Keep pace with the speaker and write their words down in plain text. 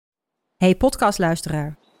Hey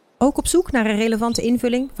podcastluisteraar, ook op zoek naar een relevante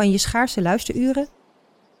invulling van je schaarse luisteruren?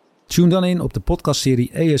 Tune dan in op de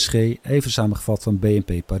podcastserie ESG, even samengevat van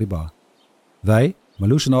BNP Paribas. Wij,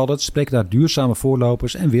 Marloes en Aldert, spreken daar duurzame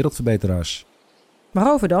voorlopers en wereldverbeteraars.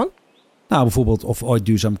 Waarover dan? Nou, bijvoorbeeld of we ooit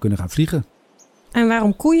duurzaam kunnen gaan vliegen. En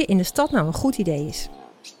waarom koeien in de stad nou een goed idee is?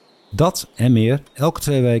 Dat en meer elke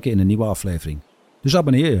 2 weken in een nieuwe aflevering. Dus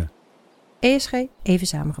abonneer je. ESG, even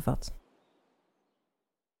samengevat.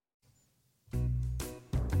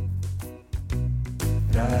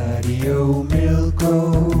 Radio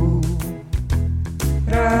Milko,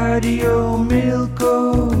 Radio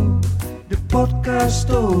Milko, de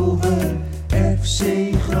podcast over FC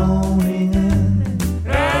Groningen.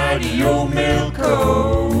 Radio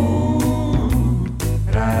Milko,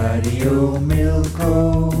 Radio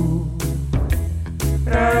Milko,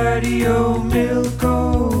 Radio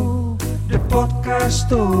Milko, de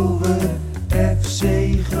podcast over FC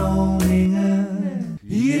Groningen.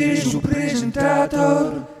 Hier is uw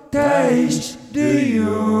presentator Thijs de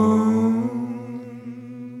Jong.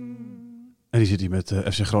 En die zit hier met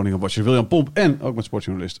FC Groningen watcher William Pomp en ook met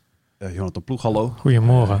sportjournalist Jonathan Ploeg. Hallo.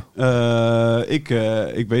 Goedemorgen.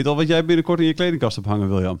 Ik weet al wat jij binnenkort in je kledingkast hebt hangen,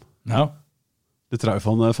 William. Nou? De trui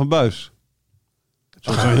van Buis.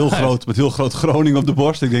 Zo heel groot, met heel groot Groningen op de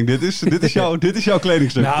borst. Ik denk, dit is jouw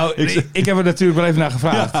kledingstuk. Nou, ik heb er natuurlijk wel even naar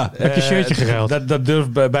gevraagd. Ja. Heb je shirtje geruild? Dat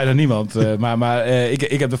durft bijna niemand. Maar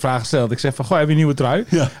ik heb de vraag gesteld. Ik zeg van, heb je een nieuwe trui?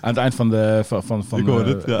 Ja. Aan het eind van de... Ik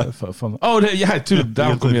hoorde het, ja. Tuurlijk.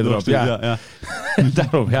 Daarom kom je erop. Ja.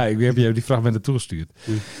 Daarom, ik heb je die fragmenten toegestuurd.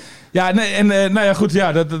 Ja, nee, en goed,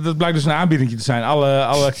 dat blijkt dus een aanbieding te zijn.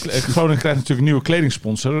 Alle Groningen krijgt natuurlijk een nieuwe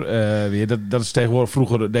kledingsponsor weer. Dat is tegenwoordig,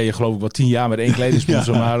 vroeger deed je geloof ik wel 10 jaar met 1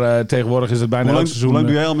 kledingsponsor, maar tegenwoordig is het bijna elk seizoen. Hoe lang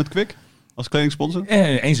doe jij al met Kwik als kledingsponsor?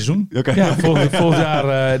 1 seizoen. Okay. Ja, volgend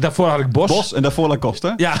jaar, daarvoor had ik Bos en daarvoor Lacoste,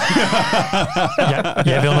 hè? Ja.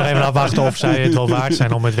 Jij wil nog even afwachten of zij het wel waard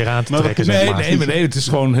zijn om het weer aan te trekken. Nee, het is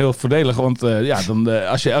gewoon heel voordelig. Want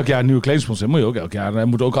als je elk jaar een nieuwe kledingsponsor hebt, moet je ook elk jaar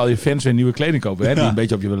moeten ook al je fans weer nieuwe kleding kopen. Hè, die een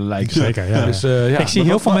beetje op je willen lijken. Zeker, ja. Dus, ik zie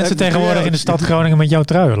heel veel mensen tegenwoordig in de stad Groningen met jouw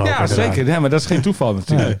trui lopen. Ja, zeker. Ja, maar dat is geen toeval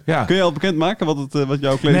natuurlijk. Nee. Ja. Kun je al bekendmaken wat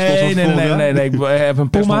jouw kledingsponsor is? Nee. Ik heb een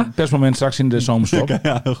persmoment straks in de zomerstop.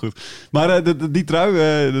 Ja, heel goed. Maar die trui,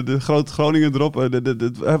 de grote Groningen erop,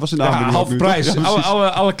 hij was in de aanbieding. Halve prijs.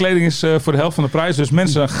 Alle kleding is voor de helft van de prijs. Dus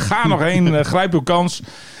mensen, ga nog heen, grijp uw kans.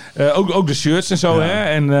 Ook de shirts en zo. Ja. Hè?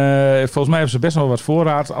 En volgens mij hebben ze best wel wat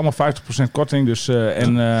voorraad. Allemaal 50% korting. Dus,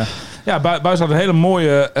 Buis had een hele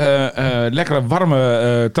mooie, lekkere,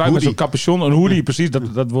 warme trui met zo'n capuchon. Een hoodie, precies.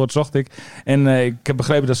 Dat woord zocht ik. En ik heb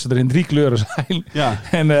begrepen dat ze er in 3 kleuren zijn. Ja.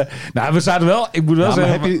 En we zaten wel, ik moet wel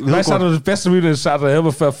zeggen, wij zaten op de perstribune, zaten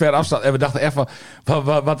heel ver afstand. En we dachten echt van,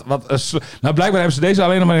 nou blijkbaar hebben ze deze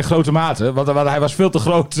alleen nog maar in grote mate. Want hij was veel te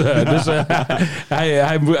groot. Dus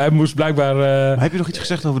hij moest blijkbaar... Maar heb je nog iets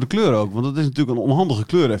gezegd over de kleur ook? Want dat is natuurlijk een onhandige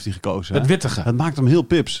kleur heeft hij gekozen. Het wittige. Het maakt hem heel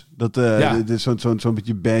pips. Dat zo'n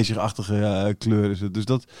beetje beige-achtige kleur is het. Dus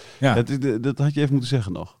dat had je even moeten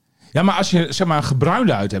zeggen nog. Ja, maar als je zeg maar een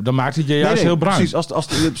gebruinde huid hebt, dan maakt het je juist heel bruin.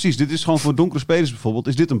 Precies, precies. Dit is gewoon voor donkere spelers bijvoorbeeld.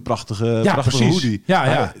 Is dit een prachtige hoodie?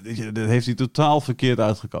 Ja. Dat heeft hij totaal verkeerd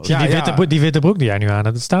uitgekozen. Die witte broek die jij nu aan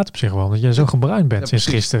hebt, dat staat op zich wel. Dat je zo gebruind bent sinds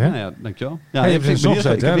gisteren. Hè? Ja, dankjewel. Ja, je hebt in de zon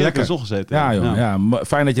gezeten. Ik heb lekker in de zon gezeten. Ja,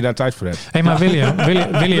 fijn dat je daar tijd voor hebt. Hey, maar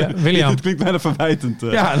William. Het klinkt bijna verwijtend.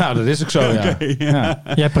 Ja, nou, dat is ook zo. Ja.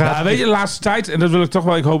 Jij praat... weet je, de laatste tijd, en dat wil ik toch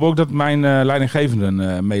wel, ik hoop ook dat mijn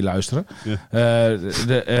leidinggevenden meeluisteren.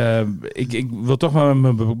 Ja. Ik wil toch wel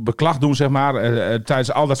mijn beklag doen, zeg maar.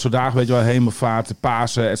 Tijdens al dat soort dagen, weet je wel, Hemelvaart,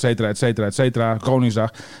 Pasen, et cetera,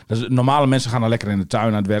 Koningsdag. Dus normale mensen gaan dan lekker in de tuin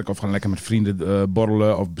aan het werk of gaan lekker met vrienden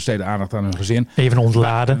borrelen of besteden aandacht aan hun gezin. Even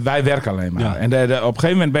ontladen. Wij werken alleen maar. Ja. En op een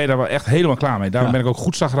gegeven moment ben je daar wel echt helemaal klaar mee. Daarom ben ik ook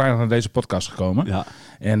goed zagrijnig naar deze podcast gekomen. Ja.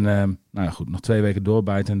 En goed, nog 2 weken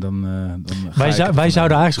doorbijten en dan wij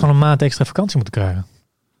zouden eigenlijk gewoon een maand extra vakantie moeten krijgen.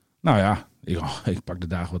 Nou ja. Ik pak de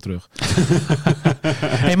dagen wat terug.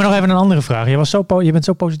 Hey, maar nog even een andere vraag. Je bent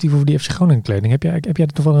zo positief over die FC Groningen kleding. Heb jij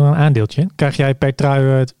er toevallig een aandeeltje in? Krijg jij per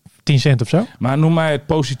trui 10 cent of zo? Maar noem mij het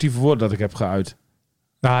positieve woord dat ik heb geuit.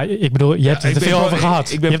 Nou, ik bedoel, je hebt het er veel over gehad.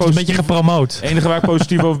 Je hebt het een beetje gepromoot. Het enige waar ik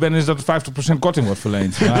positief over ben is dat er 50% korting wordt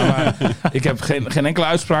verleend. Maar ik heb geen enkele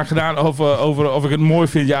uitspraak gedaan over of ik het mooi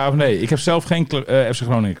vind, ja of nee. Ik heb zelf geen FC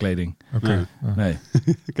Groningen kleding. Oké. Nee.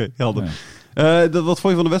 Oké, helder. Wat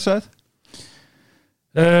vond je van de wedstrijd?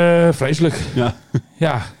 Vreselijk.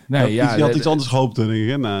 Ja. Je had iets anders gehoopt, denk ik,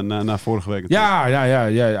 hè, na vorige week.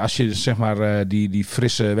 Ja. Als je zeg maar die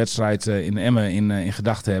frisse wedstrijd in Emmen in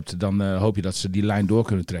gedachten hebt, dan hoop je dat ze die lijn door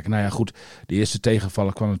kunnen trekken. Nou ja, goed. De eerste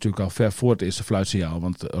tegenvaller kwam natuurlijk al ver voor het eerste fluitsignaal.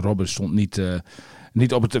 Want Robben stond niet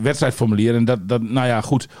niet op het wedstrijdformulier. En dat nou ja,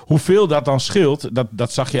 goed. Hoeveel dat dan scheelt,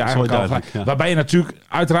 dat zag je eigenlijk al. Ja. Waarbij je natuurlijk,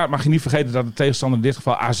 uiteraard mag je niet vergeten dat de tegenstander in dit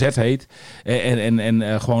geval AZ heet.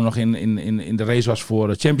 En gewoon nog in de race was voor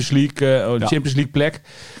de Champions League plek.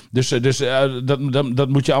 Dus dat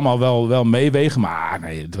moet je allemaal wel meewegen. Maar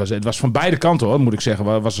nee, het was van beide kanten hoor, moet ik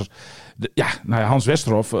zeggen. Hans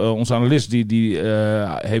Westerhof, onze analist, die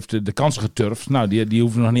heeft de kansen geturfd. Nou, die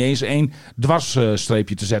hoefde nog niet eens 1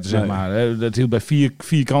 dwarsstreepje te zetten, zeg maar. Dat hield bij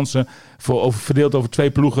 4 kansen, verdeeld over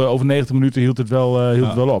 2 ploegen, over 90 minuten hield het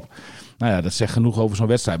wel op. Nou ja, dat zegt genoeg over zo'n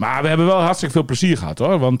wedstrijd. Maar we hebben wel hartstikke veel plezier gehad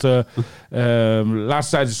hoor. Want de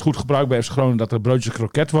laatste tijd is het goed gebruikt bij FC Groningen dat er broodjes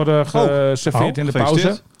kroket worden geserveerd in de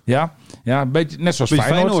pauze. Ja, een beetje net zoals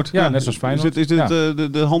Feyenoord. Ja, net zoals Feyenoord. Is dit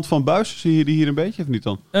de hand van Buis? Zie je die hier een beetje of niet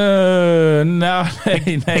dan? Nee.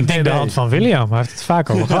 Ik denk de hand van William. Hij heeft het vaak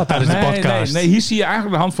over gehad tijdens de podcast. Nee, hier zie je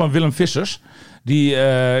eigenlijk de hand van Willem Vissers. Die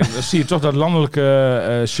zie je toch dat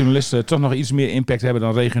landelijke journalisten toch nog iets meer impact hebben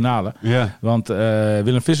dan regionale. Ja. Want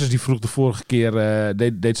Willem Vissers die vroeg de vorige keer,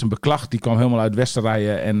 deed zijn beklag. Die kwam helemaal uit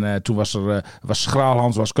Westerrijen. En toen was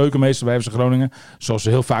Schraalhans was keukenmeester bij FC Groningen. Zoals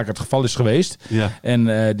heel vaak het geval is geweest. Ja.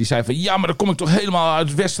 En die zei van, ja, maar dan kom ik toch helemaal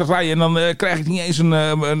uit Westerrijen. En dan krijg ik niet eens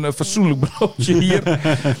een fatsoenlijk broodje hier.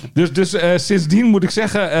 dus sindsdien moet ik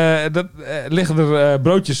zeggen, liggen er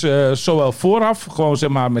broodjes zowel vooraf. Gewoon zeg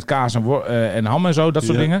maar met kaas en ham en zo, dat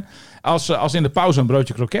soort dingen. Als in de pauze een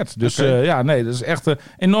broodje kroket. Dus dat is echt een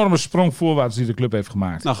enorme sprong voorwaarts die de club heeft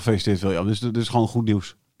gemaakt. Nou, gefeliciteerd William. Dus dat is gewoon goed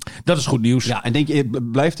nieuws. Dat is goed nieuws. Ja, en denk je,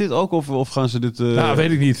 blijft dit ook? Of gaan ze dit... Nou,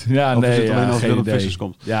 weet ik niet. Ja, of is het alleen als Willem Vissers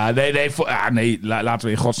komt? Ja, laten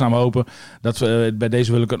we in godsnaam hopen. Dat we, bij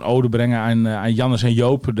deze wil ik een ode brengen aan Jannes en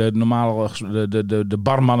Joop. De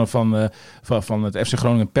barmannen van het FC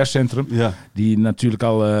Groningen perscentrum. Ja. Die natuurlijk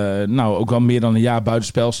al ook wel meer dan een jaar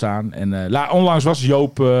buitenspel staan. En onlangs was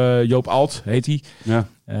Joop Alt, heet hij. Ja.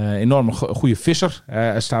 Enorm goede visser.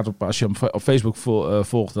 Hij staat als je hem op Facebook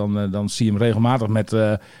volgt, dan zie je hem regelmatig met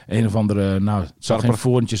een of andere, het zal geen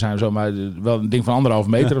voorntje zijn, zo, maar wel een ding van 1,5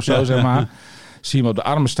 meter of zo, zeg maar. Zie je hem op de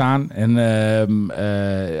armen staan. En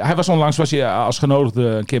hij was als genodigde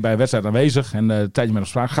een keer bij een wedstrijd aanwezig. En een tijdje met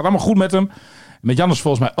ons vragen. Gaat allemaal goed met hem? Met Jannes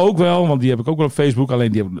volgens mij ook wel, want die heb ik ook wel op Facebook.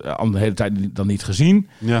 Alleen die heb ik de hele tijd dan niet gezien.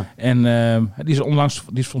 Ja. En die is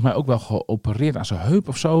volgens mij ook wel geopereerd aan zijn heup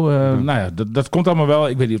of zo. Dat komt allemaal wel.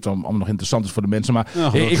 Ik weet niet of het allemaal nog interessant is voor de mensen. Maar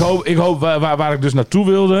ik hoop waar ik dus naartoe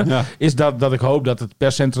wilde, is dat ik hoop dat het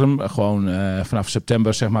perscentrum gewoon vanaf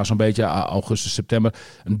september, zeg maar zo'n beetje augustus, september,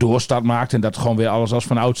 een doorstart maakt. En dat gewoon weer alles als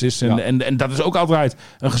van ouds is. En dat is ook altijd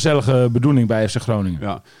een gezellige bedoeling bij FC Groningen.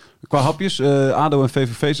 Ja. Qua hapjes, ADO en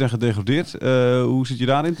VVV zijn gedegradeerd. Hoe zit je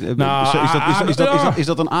daarin? Is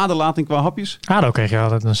dat een aderlating qua hapjes? ADO kreeg je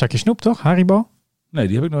altijd een zakje snoep, toch? Haribo? Nee,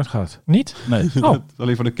 die heb ik nooit gehad. Niet? Nee. Oh.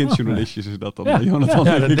 Alleen voor de kindjournalistjes is dat dan. Ja, Jonathan.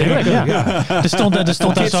 Ja, dat denk ik. Ja. Er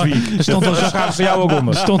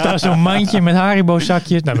stond daar zo'n mandje met Haribo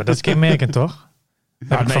zakjes. Nou, maar dat is kenmerkend, toch?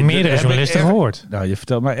 Dat heb ik van meerdere journalisten gehoord. Nou, je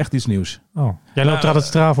vertelt mij echt iets nieuws. Oh. Jij loopt er altijd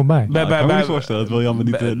straal voorbij. Ik kan me niet voorstellen dat William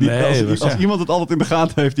niet als iemand het altijd in de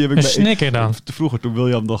gaten heeft, die heb ik een snicker dan. Vroeger toen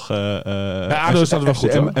William nog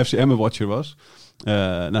FC Emmen-watcher was.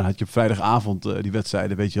 Dan had je op vrijdagavond die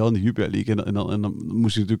wedstrijden, weet je wel, in de Jupiler League. En dan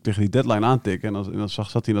moest hij natuurlijk tegen die deadline aantikken. En dan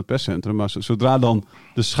zat hij in het perscentrum. Maar zodra dan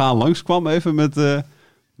de schaal langskwam even met...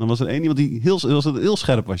 dan was er één iemand die heel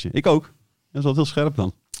scherp was. Ik ook. Dat was wel heel scherp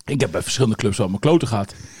dan. Ik heb bij verschillende clubs al mijn kloten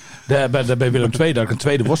gehad. Bij Willem II, dat ik een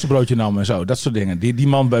tweede worstenbroodje nam en zo. Dat soort dingen. Die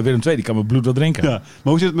man bij Willem II, die kan mijn bloed wel drinken. Ja. Maar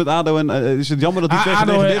hoe zit het met ADO? En is het jammer dat die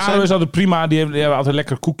ADO is altijd prima. Die hebben altijd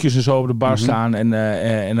lekker koekjes en zo op de bar staan.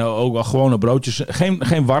 En ook wel gewone broodjes.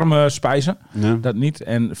 Geen warme spijzen. Nee. Dat niet.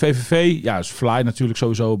 En VVV, is fly natuurlijk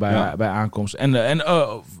sowieso bij aankomst. En een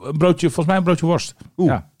broodje, volgens mij een broodje worst.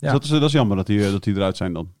 Dat is jammer dat die eruit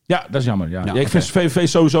zijn dan. Ja, dat is jammer. Ja. Ik vind VVV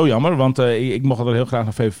sowieso jammer. Want ik mocht altijd heel graag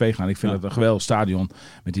naar VVV gaan. Ik vind het een geweldig stadion.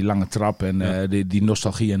 Met die lange trap en die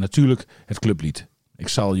nostalgie. En natuurlijk het clublied. Ik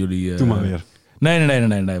zal jullie... Doe maar weer.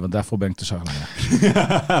 Nee, want daarvoor ben ik te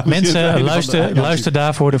zagrijnig. Mensen, luister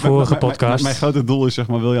daarvoor de vorige podcast. Mijn grote doel is, zeg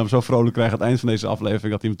maar, William zo vrolijk krijgen aan het eind van deze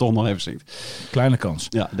aflevering dat hij hem toch nog even zingt. Kleine kans.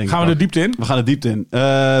 Ja, gaan we de diepte in? We gaan de diepte in.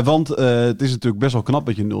 Want het is natuurlijk best wel knap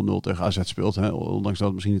dat je 0-0 tegen AZ speelt. Hè? Ondanks dat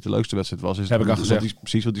het misschien niet de leukste wedstrijd was. Heb ik al gezegd.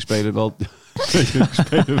 Precies, want die spelen wel,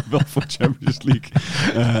 wel voor Champions League.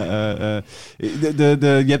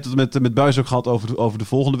 Je hebt het met Buijs ook gehad over de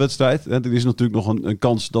volgende wedstrijd. Er is natuurlijk nog een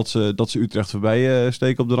kans dat ze Utrecht voorbij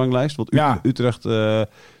steken op de ranglijst. Want Utrecht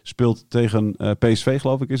speelt tegen PSV,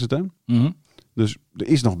 geloof ik, is het, hè? Mm-hmm. Dus er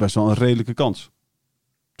is nog best wel een redelijke kans.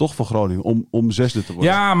 toch voor Groningen om zesde te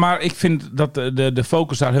worden. Ja, maar ik vind dat de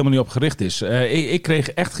focus daar helemaal niet op gericht is. Ik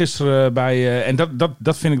kreeg echt gisteren bij... en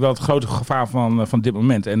dat vind ik wel het grote gevaar van dit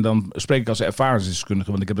moment. En dan spreek ik als ervaringsdeskundige,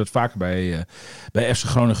 want ik heb dat vaker bij FC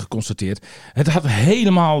Groningen geconstateerd. Het had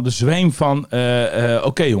helemaal de zweem van...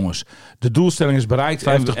 Oké, jongens, de doelstelling is bereikt.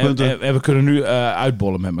 50 punten. En we kunnen nu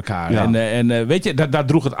uitbollen met elkaar. Ja. En weet je, daar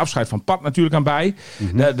droeg het afscheid van Pat natuurlijk aan bij.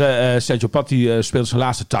 Mm-hmm. Sergio Pat die speelde zijn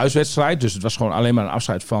laatste thuiswedstrijd. Dus het was gewoon alleen maar een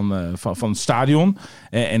afscheid van het stadion.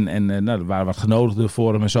 En er waren wat genodigden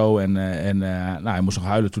voor hem en zo. En hij moest nog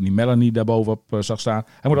huilen toen hij Melanie daarbovenop zag staan.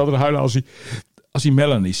 Hij moet altijd huilen als hij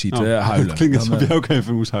Melanie ziet huilen. Het klinkt alsof jij ook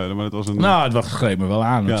even moest huilen. Maar het was het greep me wel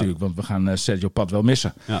aan natuurlijk. Want we gaan Sergio Pat wel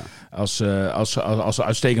missen. Ja. Als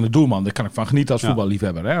uitstekende doelman. Daar kan ik van genieten als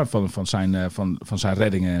voetballiefhebber. Hè? Van zijn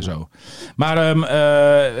reddingen en zo. Maar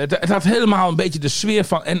het had helemaal een beetje de sfeer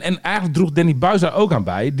van... En eigenlijk droeg Danny Buijs daar ook aan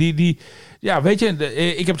bij. Ja, weet je,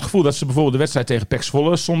 ik heb het gevoel dat ze bijvoorbeeld de wedstrijd tegen PEC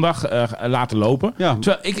Zwolle zondag laten lopen. Ja.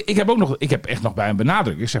 Terwijl ik heb echt nog bij hem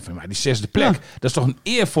benadrukt. Ik zeg van, maar die zesde plek, dat is toch een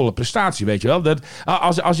eervolle prestatie, weet je wel. Dat,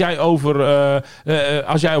 als jij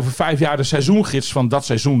over 5 jaar de seizoengids van dat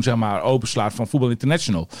seizoen, zeg maar, openslaat van Voetbal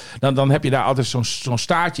International, dan heb je daar altijd zo'n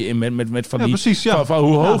staartje in met van die, precies, van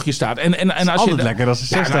hoe hoog je staat. En als altijd je lekker als de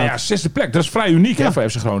zesde. Zesde plek, dat is vrij uniek hè, voor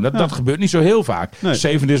FC Groningen. Dat gebeurt niet zo heel vaak. Nee.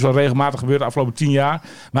 Zevende is wel regelmatig gebeurd de afgelopen 10 jaar.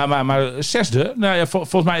 Maar zesde,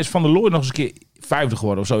 volgens mij is Van der Looy nog eens een keer vijfde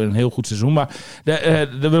geworden of zo in een heel goed seizoen. Maar daar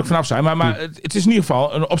wil ik vanaf zijn. Maar het is in ieder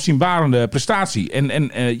geval een opzienbarende prestatie.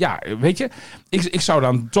 En weet je, ik zou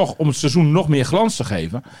dan toch, om het seizoen nog meer glans te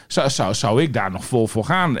geven, zou ik daar nog vol voor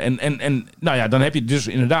gaan. En dan heb je dus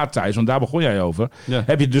inderdaad thuis, want daar begon jij over,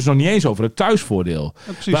 heb je het dus nog niet eens over het thuisvoordeel.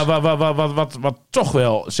 Wat toch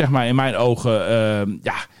wel, zeg maar in mijn ogen,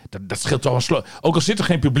 dat scheelt toch wel. Ook al zit er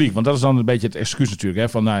geen publiek, want dat is dan een beetje het excuus natuurlijk. Hè,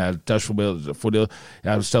 van het thuisvoordeel,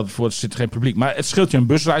 stel voor, er zit geen publiek. Maar het scheelt je een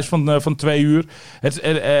busreis van 2 uur.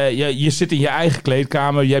 Je zit in je eigen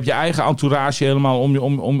kleedkamer. Je hebt je eigen entourage helemaal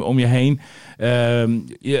om je heen.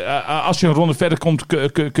 Als je een ronde verder komt,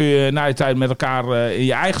 kun je na je tijd met elkaar in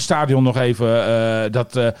je eigen stadion nog even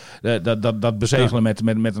dat bezegelen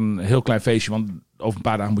met een heel klein feestje. Want over een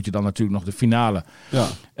paar dagen moet je dan natuurlijk nog de finale. Ja.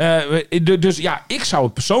 Dus ik zou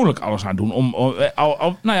het persoonlijk alles aan doen.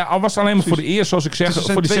 Al was het alleen maar voor de eerste, zoals ik zeg,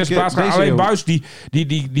 voor die 6 plaatsen. Alleen Buijs,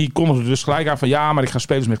 die kondigde dus gelijk aan van maar ik ga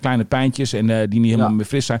spelers met kleine pijntjes en die niet helemaal meer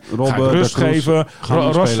fris zijn. Ga ik rust geven.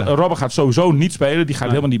 Robben gaat sowieso niet spelen. Die gaat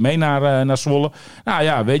helemaal niet mee naar Zwolle. Nou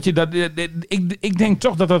ja, weet je, ik denk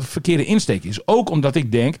toch dat dat een verkeerde insteek is. Ook omdat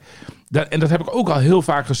ik denk, en dat heb ik ook al heel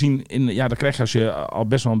vaak gezien. Dat krijg je als je al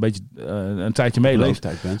best wel een beetje een tijdje meeloopt.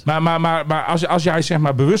 Maar als jij zeg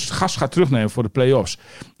maar bewust gas gaat terugnemen voor de play-offs,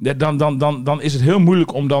 dan is het heel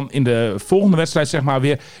moeilijk om dan in de volgende wedstrijd zeg maar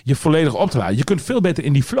weer je volledig op te laden. Je kunt veel beter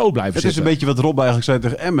in die flow blijven zitten. Het is een beetje wat Rob eigenlijk zei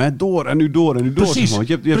tegen Emmen. Door en nu door en nu door. Precies. Want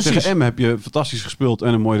je hebt tegen Emmen heb je fantastisch gespeeld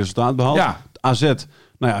en een mooi resultaat behaald. Ja. AZ, is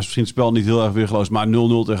misschien het spel niet heel erg weergeloos, maar 0-0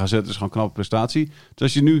 tegen AZ is gewoon een knappe prestatie. Dus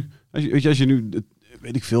als je nu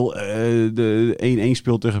weet ik veel, de 1-1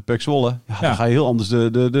 speelt tegen PEC Zwolle, dan ga je heel anders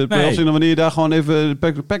de play-offs in dan wanneer je daar gewoon even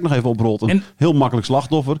PEC nog even oprolt. Een heel makkelijk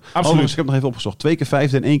slachtoffer. Absoluut. Ik heb nog even opgezocht. 2 keer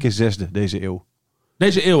 5e en 1 keer 6e deze eeuw.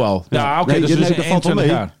 Deze eeuw al? Ja, oké. Dus dat valt wel mee.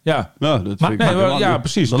 Jaar. Ja,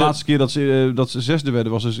 precies. De laatste keer dat ze zesde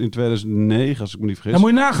werden was dus in 2009, als ik me niet vergis. Dan moet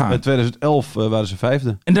je nagaan. In 2011 waren ze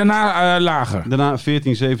vijfde. En daarna lager. Daarna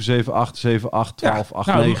 14, 7, 7, 8, 7, 8, 12,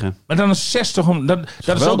 8, 9. Maar dan is 60.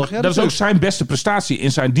 Dat is ook zijn beste prestatie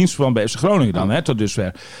in zijn dienstverband bij FC Groningen dan, hè, tot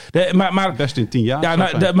dusver. Best in 10 jaar.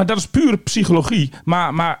 Maar dat is pure psychologie.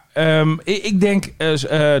 Maar ik denk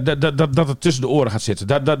dat het tussen de oren gaat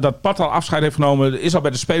zitten. Dat Pat al afscheid heeft genomen, is al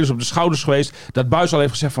bij de spelers op de schouders geweest. Dat Buijs al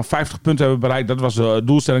heeft gezegd van 50 punten hebben we bereikt. Dat was de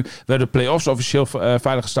doelstelling. We hebben de play-offs officieel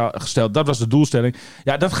veilig gesteld. Dat was de doelstelling.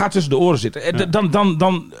 Ja, dat gaat tussen de oren zitten. Ja.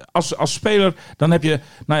 Dan als speler, dan heb je,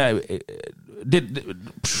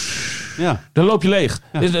 dan loop je leeg.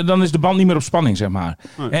 Ja. Dan is de band niet meer op spanning, zeg maar.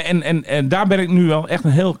 Nee. En daar ben ik nu wel echt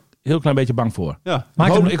een heel klein beetje bang voor. Ja.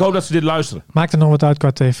 Ik hoop dat ze dit luisteren. Maakt er nog wat uit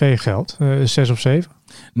qua tv-geld? 6 of 7?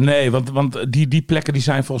 Nee, want die plekken die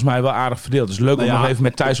zijn volgens mij wel aardig verdeeld. Dus leuk om nog even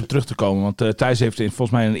met Thijs op terug te komen. Want Thijs heeft volgens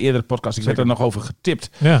mij in een eerdere podcast, ik werd er nog over getipt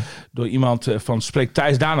door iemand van spreek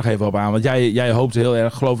Thijs daar nog even op aan. Want jij hoopte heel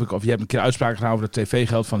erg, geloof ik, of je hebt een keer uitspraken gedaan over het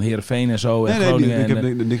tv-geld van Heerenveen en zo. En Groningen. Ik heb geen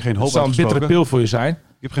hoop uitgesproken. Het zal een bittere pil voor je zijn.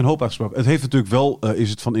 Ik heb geen hoop uitgesproken. Het heeft natuurlijk wel, is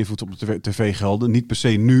het van invloed op de tv-gelden. Niet per se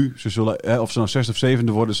nu. Ze zullen, of ze nou 6e of 7e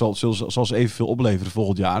worden, zal ze evenveel opleveren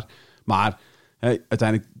volgend jaar. Maar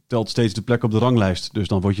uiteindelijk telt steeds de plek op de ranglijst. Dus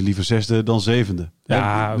dan word je liever 6e dan 7e.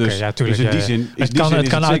 Ja, oké, dus, tuurlijk. Dus in die zin het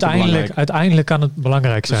kan uiteindelijk kan het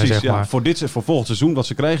belangrijk zijn, precies, zeg maar. Voor volgend seizoen wat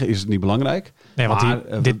ze krijgen is het niet belangrijk. Nee, want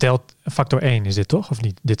dit telt factor 1 is dit toch? Of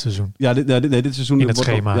niet, dit seizoen? Ja, dit seizoen in het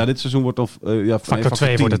schema. Dit seizoen wordt factor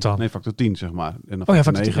 2 wordt het dan. Nee, factor 10, zeg maar. En dan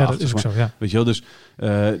factor 10, dat is ook zo, ja. Weet je wel,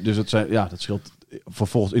 dus dat scheelt voor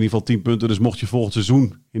volgend, in ieder geval 10 punten. Dus mocht je volgend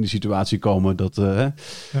seizoen in die situatie komen. Ja.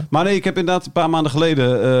 Maar nee, ik heb inderdaad een paar maanden geleden,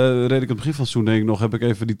 reed ik het begin van het seizoen denk ik nog, heb ik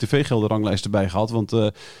even die tv-geldenranglijst erbij gehad. Want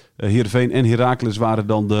Heerenveen en Heracles waren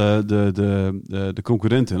dan de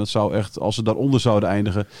concurrenten. En dat zou echt, als ze daaronder zouden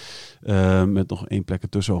eindigen, met nog 1 plek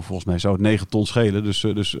ertussen, volgens mij zou het 9 ton schelen.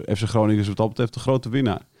 Dus FC Groningen is wat dat betreft de grote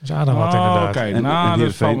winnaar. Dat is aardig wat inderdaad. Okay. En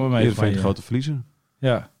Heerenveen de grote verliezer.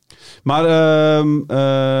 Ja. Maar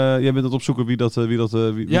jij bent het opzoeken wie dat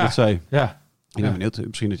zei. Ja. Ik ben benieuwd.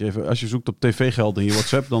 Misschien dat je even, als je zoekt op tv-geld in je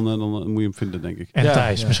WhatsApp, dan moet je hem vinden, denk ik. En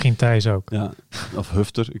Thijs, misschien Thijs ook. Ja. Of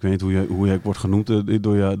Hufter. Ik weet niet hoe jij wordt genoemd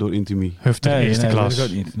door Intimi. Hufter, eerste klas. Dat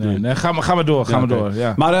weet ik ook niet. Nee, ga maar door.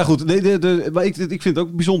 Ja. Maar goed, maar ik vind het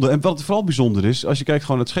ook bijzonder. En wat vooral bijzonder is, als je kijkt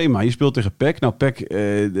gewoon naar het schema. Je speelt tegen PEC. Nou, PEC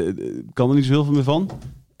kan er niet zo heel veel meer van.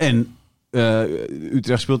 En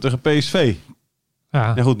Utrecht speelt tegen PSV.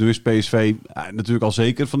 Ja. Ja goed, nu is PSV natuurlijk al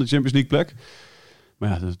zeker van de Champions League plek. Maar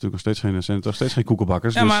ja, dat is natuurlijk nog steeds geen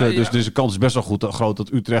koekenbakkers. Ja, dus de kans is best wel groot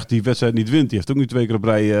dat Utrecht die wedstrijd niet wint. Die heeft ook nu 2 keer op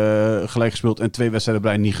rij gelijk gespeeld en 2 wedstrijden op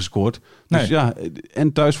rij niet gescoord. Dus ja,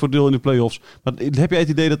 en thuisvoordeel in de play-offs. Maar heb jij het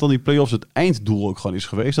idee dat dan die play-offs het einddoel ook gewoon is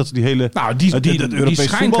geweest? Dat ze die hele... Nou, het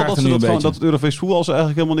Europees voetbal, dat het Europees voetbal ze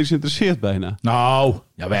eigenlijk helemaal niks interesseert bijna. Nou,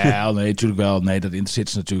 jawel, nee, natuurlijk wel. Nee, dat interesseert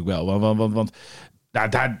ze natuurlijk wel. Want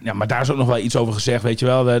maar daar is ook nog wel iets over gezegd, weet je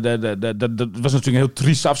wel. Dat was natuurlijk een heel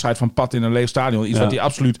triest afscheid van Pat in een leeg stadion. Iets wat hij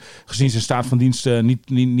absoluut gezien zijn staat van dienst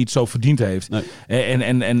niet zo verdiend heeft. Nee.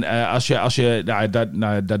 En als je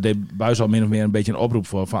daar deed Buijs al min of meer een beetje een oproep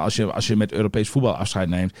voor. Van als je met Europees voetbal afscheid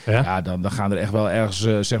neemt, dan gaan er echt wel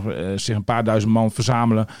ergens zich een paar duizend man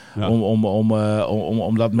verzamelen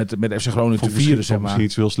om dat met FC Groningen te vieren. Zeg maar. Misschien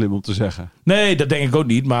iets heel slim om te zeggen. Nee, dat denk ik ook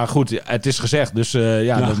niet. Maar goed, het is gezegd. Dus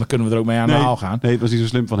dan kunnen we er ook mee aan de haal gaan. Nee, het was niet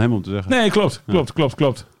zo slim van hem om te zeggen. Nee, klopt.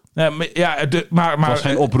 Maar het was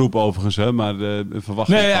geen oproep overigens, hè, maar een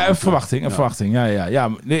verwachting. Nee, een verwachting. Ja.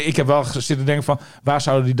 Nee, ik heb wel zitten denken van, waar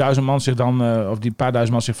zouden die 1000 man zich dan, of die paar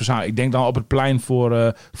duizend man zich verzamelen? Ik denk dan op het plein voor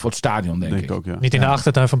het stadion, denk ik. Ook, ja. Niet in de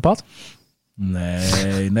achtertuin van Pat?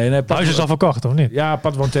 Nee. Huis is al verkocht, of niet? Ja,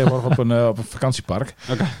 Pat woont tegenwoordig op een vakantiepark.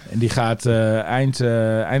 Okay. En die gaat eind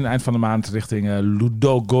van de maand richting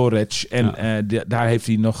Ludogorets. En daar heeft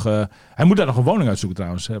hij nog... hij moet daar nog een woning uitzoeken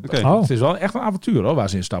trouwens. Okay. Het is wel echt een avontuur hoor, waar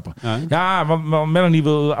ze in stappen. Ja, want Melanie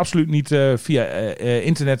wil absoluut niet via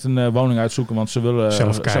internet een woning uitzoeken. Want ze willen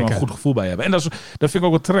er een goed gevoel bij hebben. En dat vind ik ook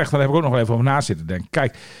wel terecht. Daar heb ik ook nog even over na zitten denken.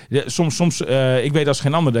 Kijk, soms ik weet als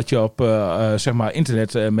geen ander dat je op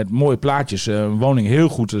internet met mooie plaatjes een woning heel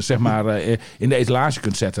goed in de etalage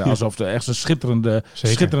kunt zetten. Alsof er echt een schitterende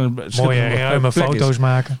mooie ruime foto's is.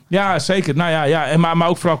 Maken. Ja, zeker. Nou ja. Maar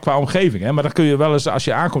ook vooral qua omgeving. Hè. Maar dan kun je wel eens, als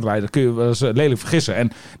je aankomt rijden, kun je wel eens lelijk vergissen.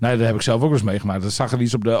 En dat heb ik zelf ook eens meegemaakt. Dat zag er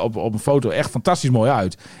iets op een foto echt fantastisch mooi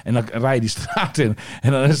uit. En dan rij je die straat in.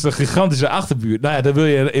 En dan is het een gigantische achterbuurt. Nou ja, dat wil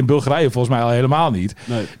je in Bulgarije volgens mij al helemaal niet.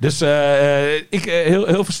 Nee. Dus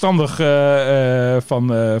heel verstandig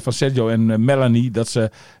van Sergio en Melanie dat ze...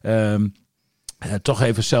 toch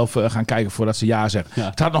even zelf gaan kijken voordat ze ja zeggen. Ja.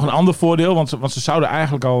 Het had nog een ander voordeel, want ze zouden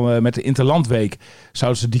eigenlijk al met de Interlandweek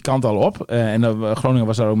zouden ze die kant al op. En Groningen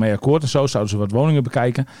was daar ook mee akkoord en zo. Zouden ze wat woningen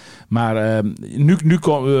bekijken. Maar nu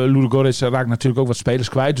Ludogorets raakt natuurlijk ook wat spelers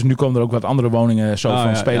kwijt. Dus nu komen er ook wat andere woningen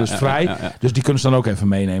van spelers vrij. Ja. Dus die kunnen ze dan ook even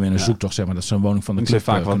meenemen in een zoektocht. Zeg maar, dat ze een woning van de club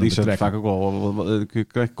vaak, want die zijn vaak ook wel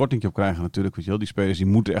een kortingje op krijgen natuurlijk. Weet je wel. Die spelers die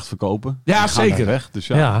moeten echt verkopen. Ja, zeker. Weg, dus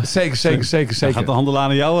Zeker. Gaat de handelaar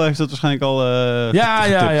naar jou? Heeft dat waarschijnlijk al...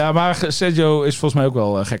 Ja, maar Sergio is volgens mij ook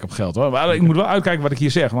wel gek op geld hoor. Maar ik moet wel uitkijken wat ik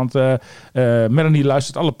hier zeg. Want Melanie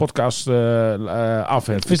luistert alle podcasts af.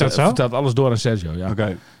 Is dat zo? Vertelt alles door aan Sergio. Ja.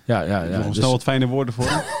 Oké. Ja. Nog snel wat fijne woorden voor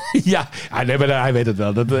hem? Nee, maar hij weet het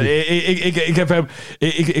wel.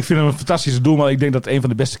 Ik vind hem een fantastische doelman. Ik denk dat een van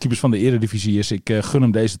de beste keepers van de Eredivisie is. Ik gun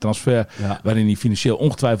hem deze transfer. Ja. Waarin hij financieel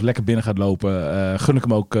ongetwijfeld lekker binnen gaat lopen. Gun ik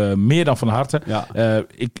hem ook meer dan van harte. Ja.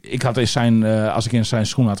 Ik had als ik in zijn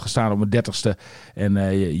schoen had gestaan op mijn 30ste. En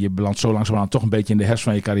je belandt zo langzamerhand toch een beetje in de herfst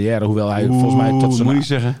van je carrière. Hoewel hij volgens mij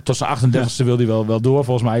tot zijn 38ste wil hij wel door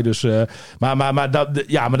volgens mij. Dus, maar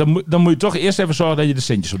dan moet je toch eerst even zorgen dat je de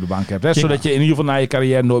centjes op de bank hebt. Hè? Zodat je in ieder geval na je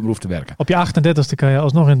carrière nooit meer hoeft te werken. Op je 38ste kan je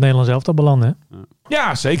alsnog in het Nederlands elftal belanden. Hè?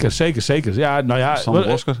 Ja, zeker. Ja, nou ja,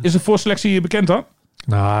 is de voorselectie bekend dan?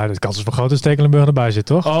 Nou, de kans is wel groot dat Stekelenburg erbij zit,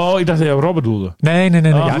 toch? Oh, ik dacht dat je Rob bedoelde. Nee. Oh,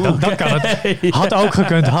 Ja, dat kan het.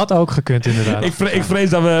 Had ook gekund inderdaad. Ik vrees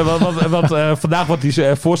dat we... vandaag wordt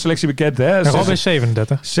die voorselectie bekend, hè? Rob is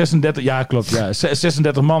 37. 36, ja, klopt. Ja.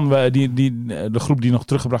 36 man, de groep die nog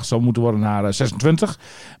teruggebracht zou moeten worden naar 26.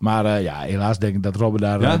 Maar helaas denk ik dat Robben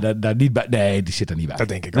daar niet bij... Nee, die zit er niet bij. Dat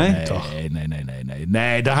denk ik ook niet, toch?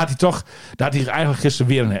 Nee, daar had hij eigenlijk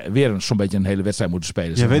gisteren weer zo'n beetje een hele wedstrijd moeten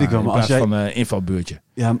spelen. Ja, weet ik wel. Maar als jij... van invalbeurtje.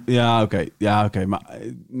 Oké. Maar...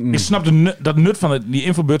 Ik snap dat nut van die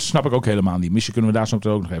invalbeurt snap ik ook helemaal niet. Misschien kunnen we daar zo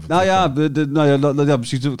ook nog even...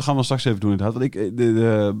 Precies. Dat gaan we straks even doen inderdaad. Want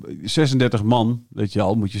de 36 man, weet je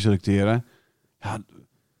al, moet je selecteren. Ja,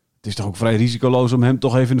 het is toch ook vrij risicoloos om hem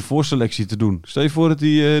toch even in de voorselectie te doen. Stel je voor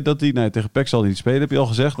dat hij tegen PEC zal hij niet spelen, heb je al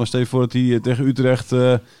gezegd. Maar stel je voor dat hij tegen Utrecht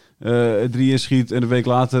 3 inschiet en een week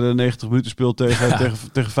later 90 minuten speelt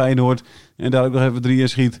tegen Feyenoord. En daar ook nog even 3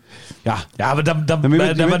 inschiet. Maar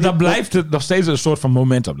dan blijft het nog steeds een soort van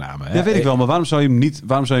momentopname. Hè? Ja, weet ik wel. Maar waarom zou je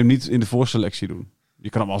hem niet in de voorselectie doen? Je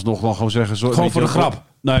kan hem alsnog wel gewoon zeggen... Gewoon voor de grap.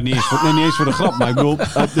 Nou, niet eens voor de grap. Maar ik bedoel...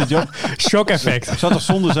 Shock effect. Het zou toch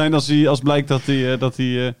zonde zijn als blijkt dat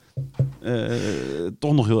hij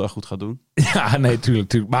toch nog heel erg goed gaat doen? Ja, nee,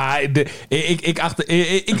 tuurlijk. Maar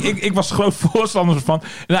ik was groot voorstander van...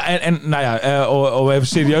 om even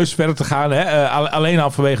serieus verder te gaan. Hè, alleen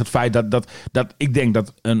al vanwege het feit dat ik denk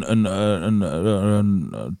dat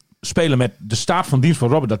een spelen met de staat van dienst van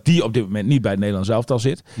Robben, dat die op dit moment niet bij het Nederlands elftal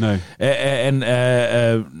zit. Nee.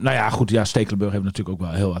 Stekelenburg heeft natuurlijk ook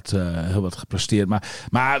wel heel wat gepresteerd.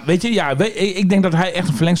 Maar weet je, ik denk dat hij echt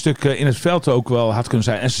een verlengstuk in het veld ook wel had kunnen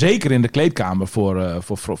zijn. En zeker in de kleedkamer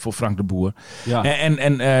voor Frank de Boer. Ja.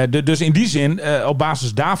 Dus in die zin, op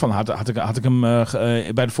basis daarvan had ik hem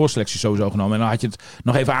bij de voorselectie sowieso genomen. En dan had je het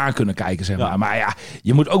nog even aan kunnen kijken, zeg maar. Ja. Maar ja,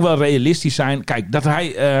 je moet ook wel realistisch zijn. Kijk, dat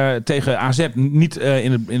hij tegen AZ niet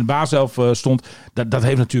in de baaself stond, dat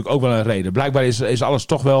heeft natuurlijk ook wel een reden. Blijkbaar is alles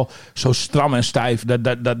toch wel zo stram en stijf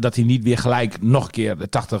dat hij niet weer gelijk nog een keer de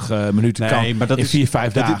 80 minuten kan maar dat in 4-5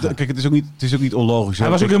 dagen. Kijk, het is ook niet onlogisch. Hij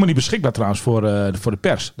was ook helemaal niet beschikbaar trouwens voor de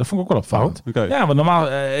pers. Dat vond ik ook wel opvallend. Okay. Ja, want normaal,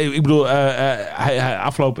 ik bedoel, hij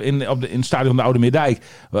afgelopen in het stadion de Oude Meerdijk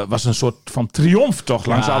was een soort van triomf toch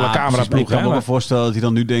langs alle cameraploegen. Ik kan me wel voorstellen dat hij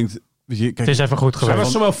dan nu denkt... Kijk, het is even goed geweest. Hij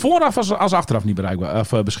was zowel vooraf als achteraf niet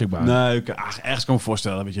beschikbaar. Nee, ergens kan me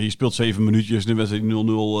voorstellen. Weet je speelt 7 minuutjes, nu wedstrijd 0-0.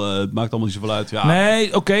 Het maakt allemaal niet zoveel uit. Ja. Nee,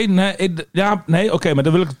 maar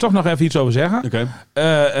daar wil ik toch nog even iets over zeggen. Okay.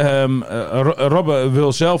 Robben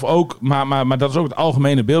wil zelf ook, maar dat is ook het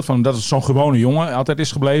algemene beeld van dat het zo'n gewone jongen altijd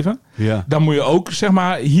is gebleven. Ja. Dan moet je ook, zeg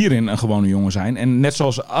maar, hierin een gewone jongen zijn. En net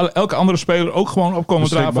zoals elke andere speler ook gewoon opkomen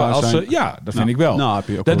draven. Dat vind ik wel. Nou, heb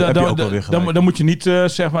je ook wel weer gelijk. Dan moet je niet,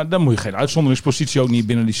 zeg maar, dan moet je geen uitzonderingspositie ook niet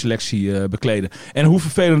binnen die selectie bekleden. En hoe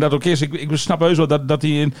vervelend dat ook is. Ik snap heus wel dat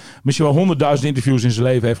hij misschien wel 100.000 interviews in zijn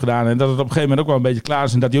leven heeft gedaan. En dat het op een gegeven moment ook wel een beetje klaar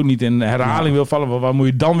is. En dat hij ook niet in herhaling wil vallen. Wat moet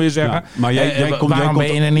je dan weer zeggen? Ja, maar waarom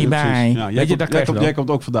ben je er niet bij? Ja, jij komt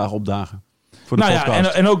ook vandaag opdagen.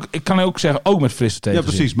 En ook, ik kan ook zeggen, ook met frisse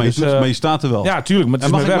tegenzin. Ja, precies. Maar je staat er wel. Ja, tuurlijk. Maar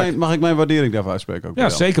mag ik mijn waardering daarvoor uitspreken? Ook ja,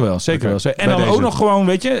 zeker wel. En dan ook nog gewoon,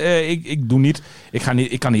 weet je,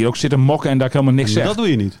 ik kan hier ook zitten mokken en dat ik helemaal niks zeg. Dat doe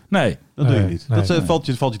je niet. Nee. Dat doe je niet. Dat valt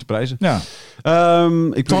je te prijzen. Ja.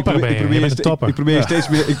 Ik probeer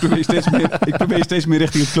steeds meer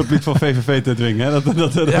richting het clublid van VVV te dwingen. Hè? Dat heb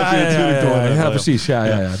je natuurlijk door. Ja, precies.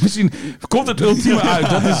 Ja. Misschien komt het ultieme uit.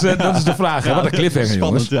 Dat is de vraag. Wat een cliffhanger,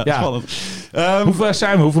 jongens. Spannend.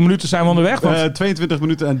 Hoeveel minuten zijn we onderweg? 22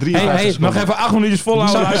 minuten en 53 nog even 8 minuutjes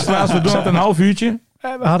volhouden, luisteraars. We doen het een half uurtje. We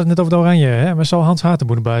hadden het net over de Oranje, hè? Maar zal Hans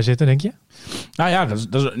Hatenboer erbij zitten, denk je? Nou ja, dat is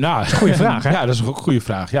een goede vraag, hè? Ja, dat is ook een goede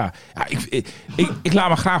vraag, ja. Ik laat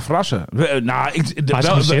me graag verrassen.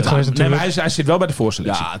 Hij zit wel bij de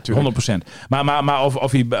voorselectie. Ja, 100%. Maar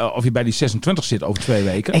of hij bij die 26 zit over 2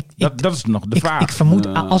 weken, dat is nog de vraag. Ik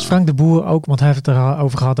vermoed, als Frank de Boer ook, want hij heeft het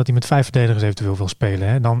erover gehad dat hij met 5 verdedigers eventueel wil spelen,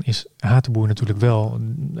 hè? Dan is Hatenboer natuurlijk wel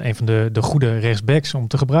een van de goede rechtsbacks om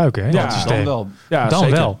te gebruiken, hè? Ja, dan wel. Ja, dan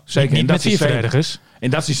zeker. wel. Zeker. Niet met 4 verdedigers. In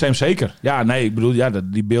dat systeem zeker. Ja, nee, ik bedoel,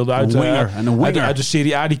 die beelden uit de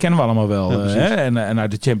Serie A, die kennen we allemaal wel. En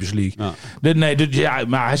uit de Champions League. Ja.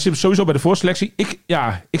 Maar hij zit sowieso bij de voorselectie.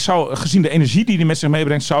 Ik zou, gezien de energie die hij met zich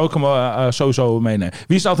meebrengt, zou ik hem sowieso meenemen.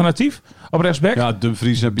 Wie is het alternatief op rechtsback? Ja,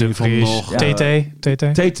 Dumfries heb je nog.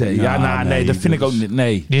 TT. Ja, nee, dat vind ik ook niet.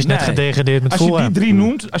 Nee. Die is net gedegradeerd met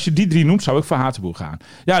Fulham. Als je die 3 noemt, zou ik voor Hatenboer gaan.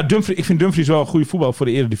 Ja, ik vind Dumfries wel een goede voetbal voor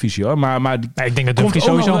de Eredivisie, hoor. Maar ik denk dat Dumfries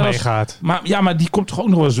sowieso meegaat. Maar die komt toch ook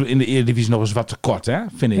nog wel eens in de Eredivisie nog eens wat tekort, hè?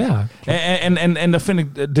 Vind ik. Ja, en dan vind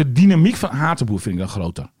ik de dynamiek van Hatenboer vind ik dan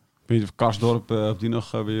groter. Weet je of Karsdorp of die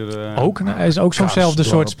nog weer... Hij is ook zo'nzelfde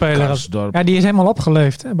soort speler. Ja, die is helemaal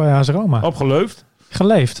opgeleefd hè, bij AS Roma. Opgeleefd?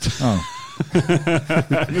 Geleefd. Oh.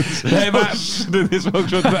 Nee, maar dit is ook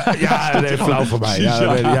zo. Ja, nee, flauw voor mij.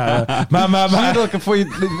 Maar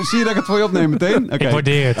zie je dat ik het voor je opneem meteen? Okay. Ik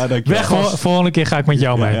waardeer het. Weghorst. Volgende keer ga ik met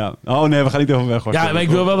jou mee. Ja. Oh nee, we gaan niet over Weghorst. Ja, maar ik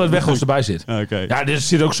wil wel dat Weghorst erbij zit. Okay. Ja, dit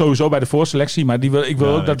zit ook sowieso bij de voorselectie, maar ik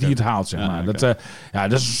wil ook dat hij het haalt, zeg maar. Okay.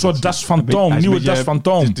 Dat is een soort das fantoom, nieuwe das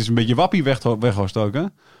fantoom. Het is een beetje wappie Weghorst ook, hè?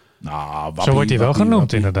 Nou, wappie, zo wordt hij wel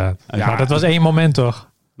genoemd, inderdaad. Ja, maar dat was 1 moment, toch?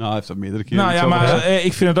 Nou, hij heeft dat meerdere keren. Nou ja, maar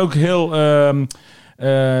ik vind het ook heel...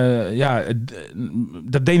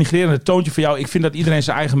 dat denigrerende toontje voor jou. Ik vind dat iedereen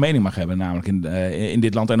zijn eigen mening mag hebben. Namelijk in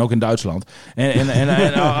dit land en ook in Duitsland. En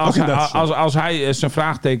als hij zijn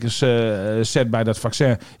vraagtekens zet bij dat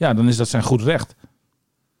vaccin... Ja, dan is dat zijn goed recht.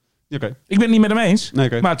 Okay. Ik ben het niet met hem eens. Nee,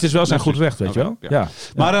 okay. Maar het is wel zijn goed recht, weet je wel. Ja.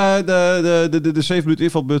 Maar de 7 minuten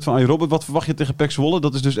invalbeurt van Arjen Robben. Wat verwacht je tegen PEC Zwolle?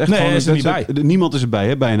 Dat is dus echt gewoon... is er niet bij. Niemand is erbij,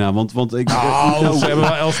 hè, bijna. Want ik... ze hebben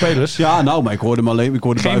wel 11 spelers. Ja, nou, maar ik hoorde hem alleen... Ik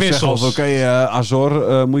hoorde geen wissels. Zeggen oké,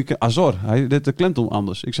 Azor... Azor. Hij deed de klemtoon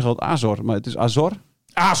anders. Ik zeg altijd Azor, maar het is Azor.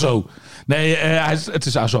 Azo. Nee, het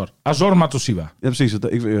is Azor. Azor Matosiwa. Ja, precies.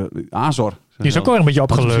 Azor. Die is ook wel een beetje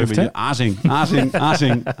opgeleufd, hè? Azor.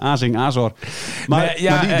 Maar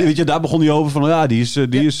weet je, daar begon hij over van, die is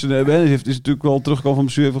natuurlijk wel teruggekomen van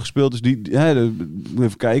blessure, even gespeeld. Dus die moet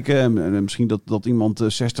even kijken. En misschien dat iemand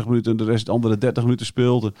 60 minuten en de rest andere 30 minuten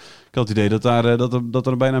speelt. Ik had het idee dat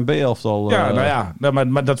er bijna een B-elftal...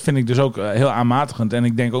 maar dat vind ik dus ook heel aanmatigend. En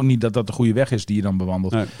ik denk ook niet dat dat de goede weg is die je dan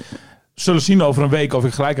bewandelt. Nee. Zullen zien over een week of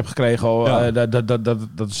ik gelijk heb gekregen dat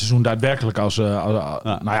het seizoen daadwerkelijk als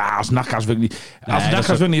nachtkaars wil ik niet. Als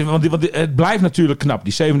nachtkaars wil ik niet, want het blijft natuurlijk knap.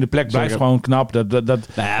 Die 7e plek blijft gewoon knap. En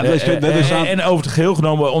over het geheel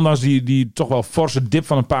genomen, ondanks die toch wel forse dip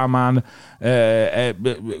van een paar maanden,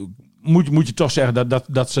 moet je toch zeggen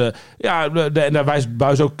dat ze... Ja, en daar wijst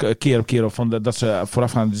Buis ook keer op keer op van dat ze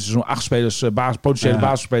voorafgaand seizoen 8 spelers, potentiële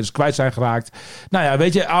basisspelers kwijt zijn geraakt. Nou ja,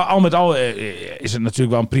 weet je, al met al is het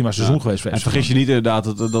natuurlijk wel een prima seizoen geweest. En vergis je niet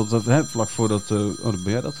inderdaad dat vlak voordat... dat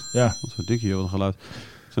ben jij dat? Ja. Wat voor dik hier, wat een geluid.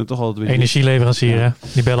 Zijn toch altijd energieleverancier, hè?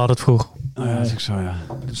 Die bellen altijd vroeg. Dat is ook zo, ja.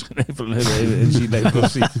 Dat is geen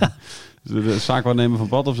energieleverancier. De zaakwaarnemer van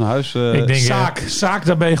Bad of zijn huis. Ik denk, zaak,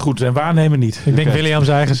 daar ben je goed. En waarnemen niet. Ik denk Williams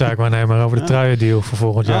eigen zaakwaarnemer over de truiendeal voor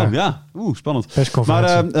volgend jaar. Oh, ja, spannend.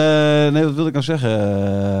 Persconferentie. Maar wat wilde ik nou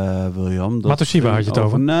zeggen, William? Matosiwa had je het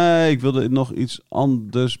over. Nee, ik wilde nog iets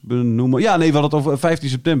anders benoemen. Ja, nee, we hadden het over 15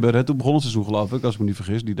 september. Hè, toen begon het seizoen, geloof ik, als ik me niet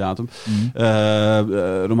vergis, die datum.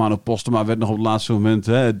 Romano Postema werd nog op het laatste moment...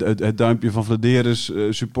 Het duimpje van Vladeres.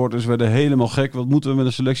 Supporters werden helemaal gek. Wat moeten we met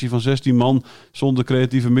een selectie van 16 man zonder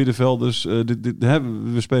creatieve middenvelders?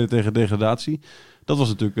 We spelen tegen degradatie. Dat was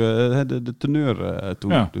natuurlijk de teneur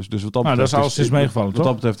toen. Ja. Dus wat dat betreft, dat is alles meegevallen, wat toch?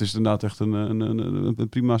 dat betreft is het inderdaad echt een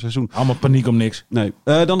prima seizoen. Allemaal paniek om niks. Nee.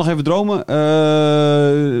 Dan nog even dromen.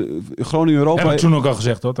 Groningen Europa. Heb ik toen ook al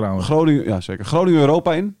gezegd, hoor, trouwens. Zeker. Groningen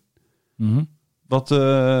Europa in. Mm-hmm.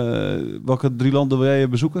 Welke 3 landen wil jij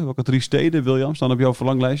bezoeken? Welke 3 steden, William, staan op jouw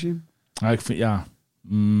verlanglijstje? Nou, ik vind,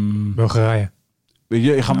 Bulgarije.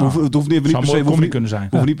 Het hoeft niet kunnen zijn.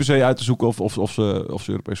 Hoeft niet per se uit te zoeken of ze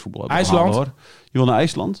Europees voetbal hebben. IJsland. Hoor. Je wil naar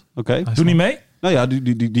IJsland? Oké. Doe niet mee? Nou ja,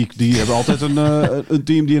 die hebben altijd een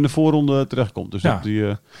team die in de voorronde terechtkomt. Dus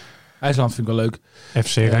IJsland vind ik wel leuk.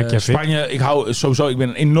 FC Reykjavik. Spanje, ik ben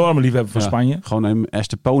een enorme liefhebber van Spanje. Gewoon een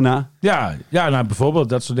Estepona. Ja, nou bijvoorbeeld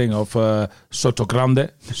dat soort dingen. Of Soto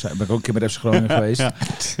Grande. Daar ben ik ook een keer met FC Groningen geweest. Oké,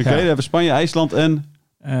 dan hebben we Spanje, IJsland en...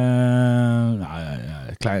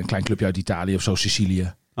 klein clubje uit Italië of zo,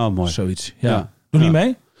 Sicilië. Oh, mooi. Zoiets. Ja. Doe niet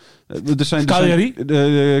mee? Cagliari?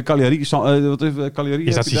 Cagliari. Wat is Cagliari?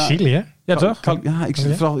 Is dat Sicilië? Ja, toch? Ik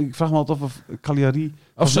vraag me altijd of Cagliari...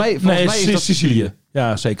 Volgens mij is dat Sicilië.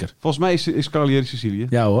 Ja, zeker. Volgens mij is Cagliari Sicilië.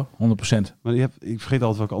 Ja hoor, 100%. Maar ik vergeet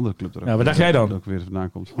altijd welke andere club er ook. Ja, waar dacht jij dan? Ook weer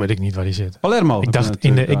vandaan komt. Weet ik niet waar die zit. Palermo. Ik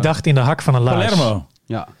dacht in de hak van een laars. Palermo.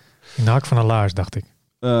 Ja. In de hak van een laars, dacht ik.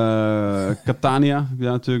 Catania heb je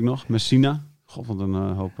natuurlijk nog. Messina. God, wat een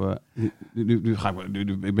hoop... Nu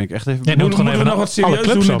ben ik echt even... Ja, moeten we nog wat serieus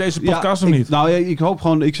doen in deze podcast of niet? Ik hoop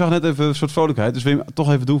gewoon... Ik zag net even een soort vrolijkheid. Dus wil je hem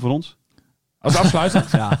toch even doen voor ons? Als afsluiter?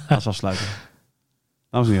 Ja, als afsluiter.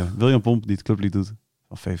 Dames en heren, William Pomp die het clublied doet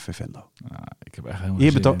van VVV Venlo. Ik heb echt helemaal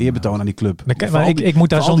eerbetoon aan die club. Ik moet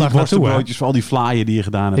daar zondag naartoe. Voor al die flyen die je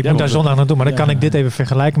gedaan hebt. Ik moet daar zondag naartoe, maar dan kan ik dit even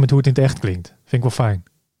vergelijken met hoe het in het echt klinkt. Vind ik wel fijn.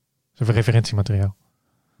 Dat is een referentiemateriaal.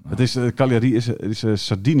 Het is Cagliari is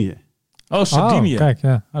Sardinië. Oh, Sardinië. Kijk,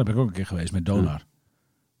 ja. Daar ben ik ook een keer geweest met Donar.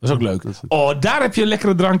 Dat is ook leuk. Oh, daar heb je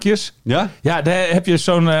lekkere drankjes. Ja? Ja, daar heb je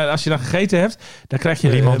zo'n... als je dan gegeten hebt, dan krijg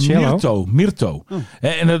je Mirto. Oh.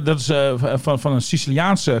 En dat is van een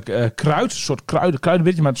Siciliaanse kruid. Een soort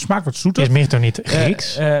kruidenbitje, maar het smaakt wat zoeter. Is Mirto niet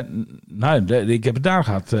Grieks? Ik heb het daar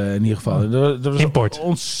gehad in ieder geval. Dat was import.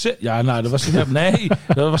 Ja, nou, dat was... Nee,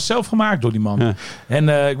 dat was zelf gemaakt door die man. Ja.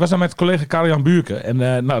 En ik was daar met collega Karel-Jan Buurke. En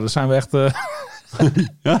daar zijn we echt...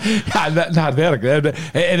 na het werk.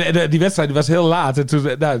 En die wedstrijd die was heel laat. En toen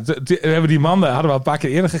hebben die mannen, hadden we al een paar keer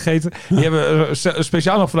eerder gegeten. Die hebben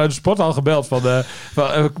speciaal nog vanuit de sporthal gebeld van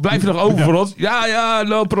blijf je nog over voor ons? Ja,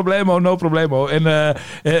 no problemo. En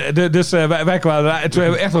dus wij kwamen. En toen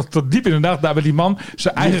hebben we echt nog tot diep in de nacht daar bij die man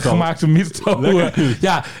zijn eigen gemaakte Mirto.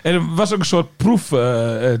 Ja, en er was ook een soort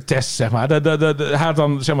proeftest, zeg maar. Hij had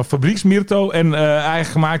dan zeg maar fabrieksmirto en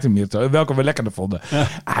eigen gemaakte Mirto. Welke we lekkerder vonden. Ja.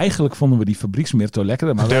 Eigenlijk vonden we die fabrieksmirto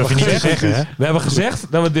lekkerder. Maar durf je niet te zeggen, hè? We hebben gezegd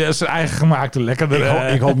dat we zijn eigen gemaakte lekkerder.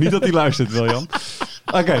 Ik hoop niet dat hij luistert, Wiljan.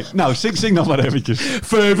 Oké, nou, zing nog maar eventjes.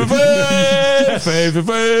 VVV.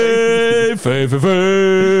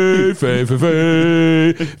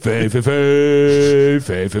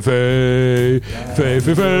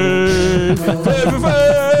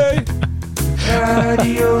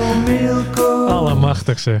 Radio Milko.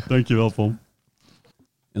 Allemachtig zeg. Dankjewel, Pom.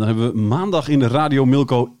 En dan hebben we maandag in de Radio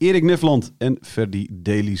Milko Erik Nefland en Ferdy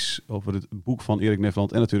Dailies over het boek van Erik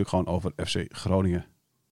Nefland en natuurlijk gewoon over FC Groningen.